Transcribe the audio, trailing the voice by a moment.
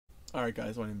Alright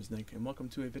guys, my name is Nick and welcome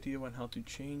to a video on how to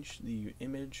change the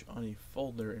image on a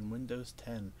folder in Windows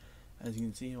 10. As you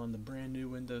can see on the brand new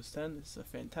Windows 10, it's a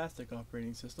fantastic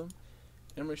operating system.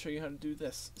 And I'm going to show you how to do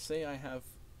this. Say I have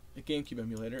a GameCube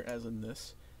emulator, as in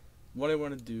this. What I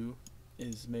want to do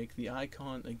is make the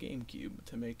icon a GameCube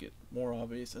to make it more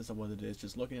obvious as to what it is.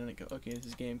 Just looking at it, go, okay, this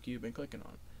is GameCube, and clicking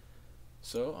on it.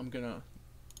 So I'm going to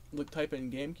type in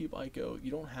GameCube ICO.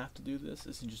 You don't have to do this.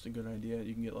 This is just a good idea.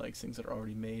 You can get like things that are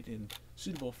already made and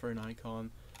suitable for an icon.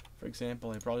 For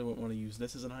example, I probably wouldn't want to use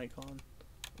this as an icon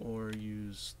or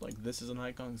use like this as an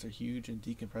icon because they're huge, and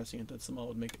decompressing it that small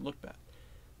would make it look bad.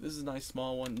 This is a nice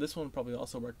small one. This one would probably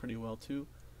also work pretty well too.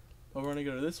 But we're going to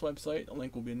go to this website. A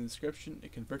link will be in the description.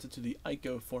 It converts it to the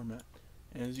ICO format.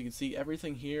 And as you can see,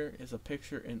 everything here is a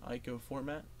picture in ICO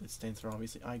format. It stands for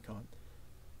obviously icon.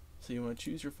 So you want to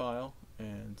choose your file,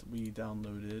 and we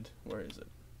downloaded, where is it?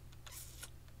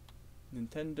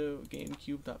 Nintendo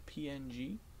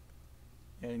GameCube.png,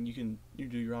 and you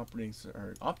do your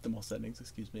optimal settings,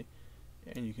 excuse me,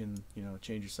 and you can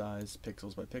change your size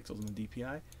pixels by pixels in the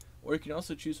DPI, or you can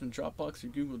also choose from Dropbox or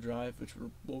Google Drive, which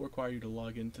will require you to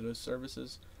log into those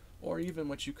services, or even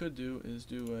what you could do is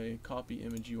do a copy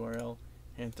image URL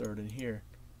and throw it in here,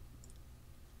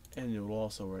 and it will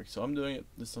also work. So I'm doing it.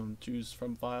 This one, choose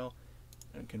from file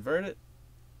and convert it,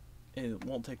 and it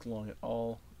won't take long at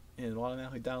all, and it'll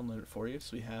automatically download it for you.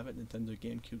 So we have it, Nintendo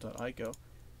GameCube.ico.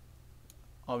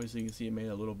 Obviously you can see it made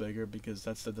it a little bigger because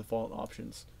that's the default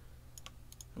options.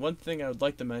 One thing I would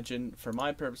like to mention, for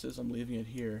my purposes I'm leaving it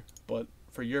here, but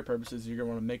for your purposes you're going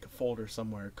to want to make a folder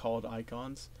somewhere called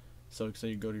icons. So say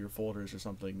you go to your folders or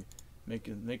something, make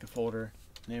a folder,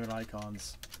 name it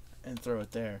icons, and throw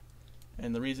it there.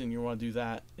 And the reason you want to do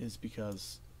that is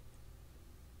because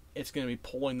it's going to be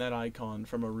pulling that icon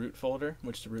from a root folder,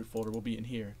 which the root folder will be in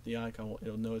here. The icon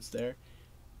it'll know it's there.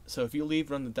 So if you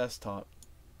run the desktop,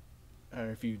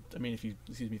 or if you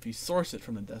source it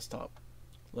from the desktop,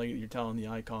 like you're telling the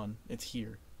icon it's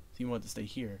here, so you want it to stay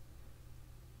here,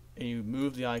 and you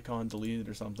move the icon, delete it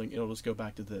or something, it'll just go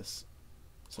back to this.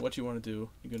 So what you want to do,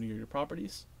 you go to your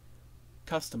properties,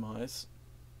 customize,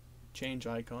 change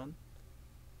icon,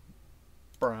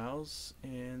 browse,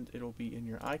 and it'll be in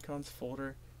your icons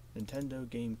folder, Nintendo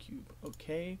GameCube.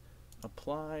 Okay,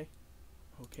 apply,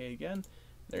 okay again.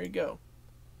 There you go.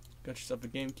 Got yourself a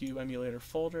GameCube emulator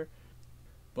folder.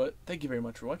 But thank you very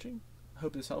much for watching. I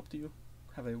hope this helped you.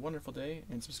 Have a wonderful day,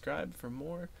 and subscribe for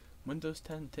more Windows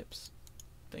 10 tips.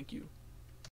 Thank you.